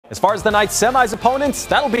As far as the night's semis opponents,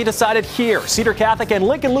 that'll be decided here. Cedar Catholic and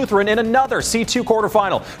Lincoln Lutheran in another C2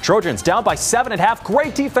 quarterfinal. Trojans down by 7.5.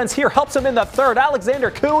 Great defense here helps them in the third.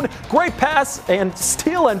 Alexander Kuhn, great pass and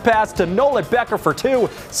steal and pass to Nolan Becker for 2.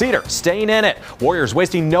 Cedar staying in it. Warriors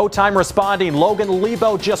wasting no time responding. Logan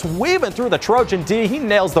Lebo just weaving through the Trojan D. He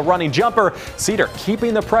nails the running jumper. Cedar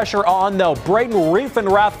keeping the pressure on though. Braden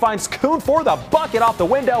Riefenrath finds Kuhn for the bucket off the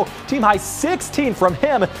window. Team high 16 from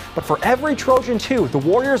him. But for every Trojan 2, the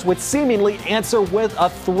Warriors would seemingly answer with a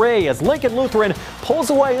 3 as Lincoln Lutheran pulls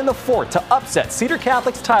away in the fourth to upset Cedar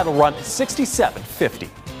Catholic's title run 67-50.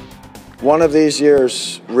 One of these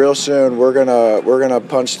years, real soon, we're gonna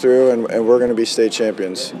punch through and we're gonna be state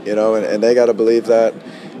champions, you know, and they got to believe that.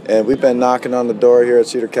 And we've been knocking on the door here at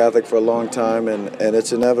Cedar Catholic for a long time, and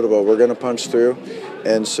it's inevitable. We're gonna punch through,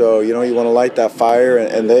 and so you know you want to light that fire,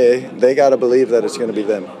 and they got to believe that it's gonna be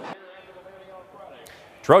them.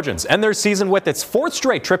 Trojans end their season with its 4th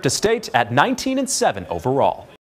straight trip to state at 19-7 overall.